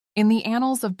In the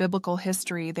annals of biblical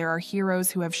history, there are heroes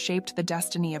who have shaped the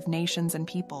destiny of nations and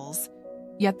peoples,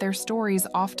 yet their stories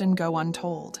often go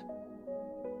untold.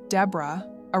 Deborah,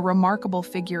 a remarkable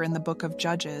figure in the book of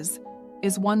Judges,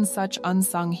 is one such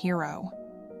unsung hero.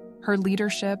 Her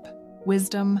leadership,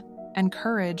 wisdom, and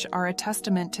courage are a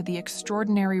testament to the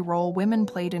extraordinary role women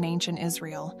played in ancient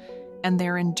Israel and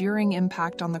their enduring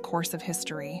impact on the course of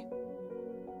history.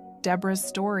 Deborah's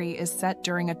story is set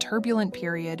during a turbulent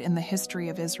period in the history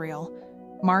of Israel,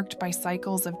 marked by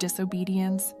cycles of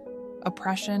disobedience,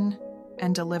 oppression,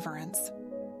 and deliverance.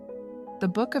 The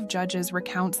book of Judges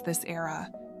recounts this era,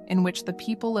 in which the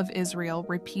people of Israel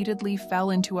repeatedly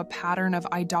fell into a pattern of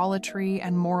idolatry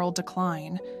and moral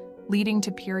decline, leading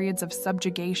to periods of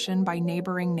subjugation by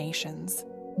neighboring nations.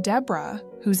 Deborah,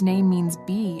 whose name means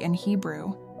bee in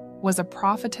Hebrew, was a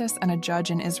prophetess and a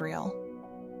judge in Israel.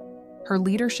 Her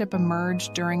leadership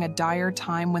emerged during a dire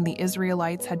time when the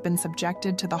Israelites had been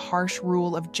subjected to the harsh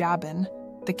rule of Jabin,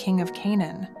 the king of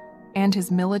Canaan, and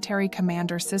his military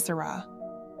commander Sisera.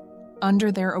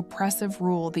 Under their oppressive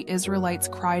rule, the Israelites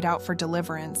cried out for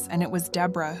deliverance, and it was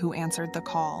Deborah who answered the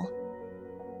call.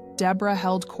 Deborah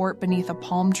held court beneath a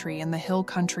palm tree in the hill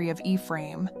country of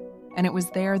Ephraim, and it was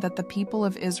there that the people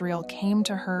of Israel came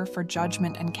to her for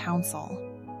judgment and counsel.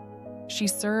 She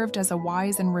served as a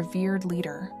wise and revered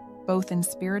leader, both in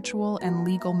spiritual and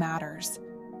legal matters.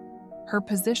 Her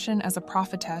position as a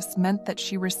prophetess meant that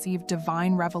she received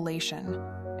divine revelation,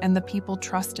 and the people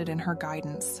trusted in her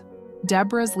guidance.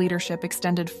 Deborah's leadership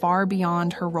extended far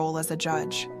beyond her role as a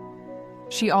judge.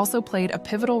 She also played a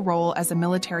pivotal role as a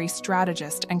military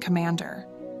strategist and commander.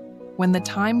 When the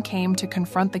time came to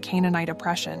confront the Canaanite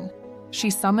oppression, she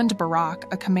summoned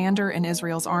Barak, a commander in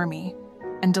Israel's army,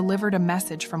 and delivered a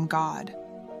message from God.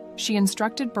 She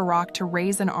instructed Barak to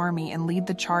raise an army and lead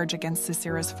the charge against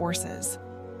Sisera's forces.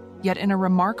 Yet in a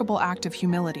remarkable act of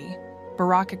humility,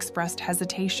 Barak expressed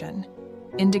hesitation,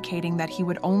 indicating that he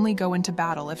would only go into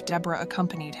battle if Deborah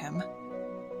accompanied him.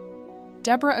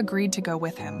 Deborah agreed to go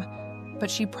with him, but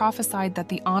she prophesied that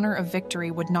the honor of victory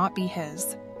would not be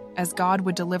his, as God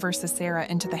would deliver Sisera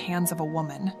into the hands of a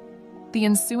woman. The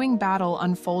ensuing battle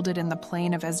unfolded in the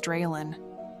plain of Esdraelon,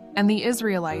 and the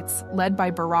Israelites, led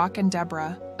by Barak and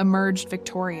Deborah, emerged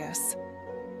victorious.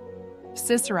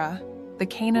 Sisera, the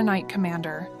Canaanite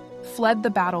commander, fled the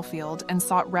battlefield and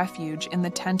sought refuge in the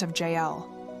tent of Jael,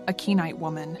 a Kenite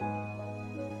woman.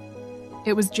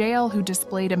 It was Jael who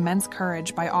displayed immense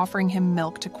courage by offering him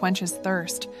milk to quench his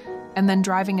thirst and then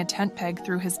driving a tent peg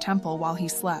through his temple while he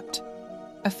slept,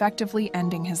 effectively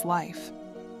ending his life.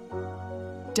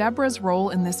 Deborah's role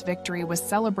in this victory was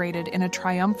celebrated in a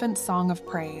triumphant song of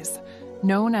praise,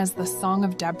 known as the Song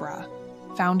of Deborah,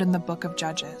 found in the book of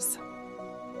Judges.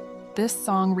 This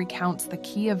song recounts the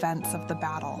key events of the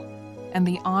battle and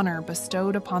the honor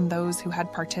bestowed upon those who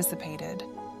had participated.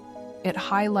 It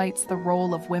highlights the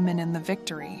role of women in the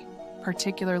victory,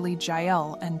 particularly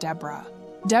Jael and Deborah.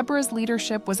 Deborah's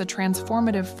leadership was a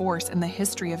transformative force in the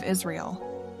history of Israel.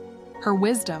 Her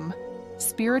wisdom,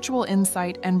 spiritual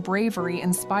insight, and bravery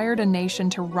inspired a nation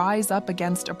to rise up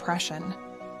against oppression.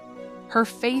 Her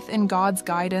faith in God's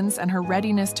guidance and her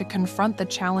readiness to confront the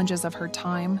challenges of her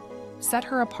time set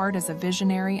her apart as a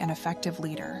visionary and effective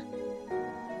leader.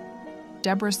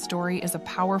 Deborah's story is a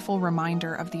powerful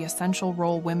reminder of the essential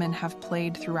role women have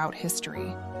played throughout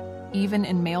history, even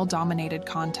in male-dominated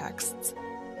contexts.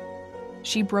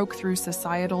 She broke through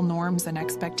societal norms and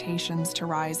expectations to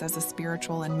rise as a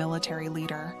spiritual and military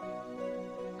leader.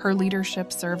 Her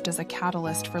leadership served as a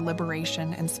catalyst for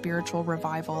liberation and spiritual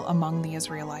revival among the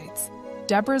Israelites.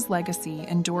 Deborah's legacy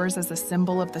endures as a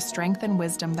symbol of the strength and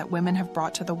wisdom that women have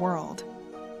brought to the world.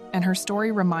 And her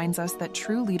story reminds us that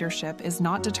true leadership is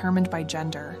not determined by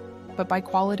gender, but by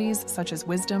qualities such as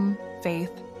wisdom,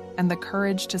 faith, and the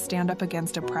courage to stand up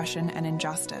against oppression and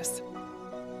injustice.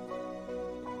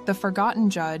 The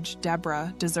forgotten judge,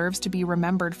 Deborah, deserves to be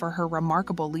remembered for her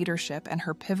remarkable leadership and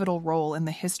her pivotal role in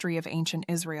the history of ancient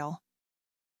Israel.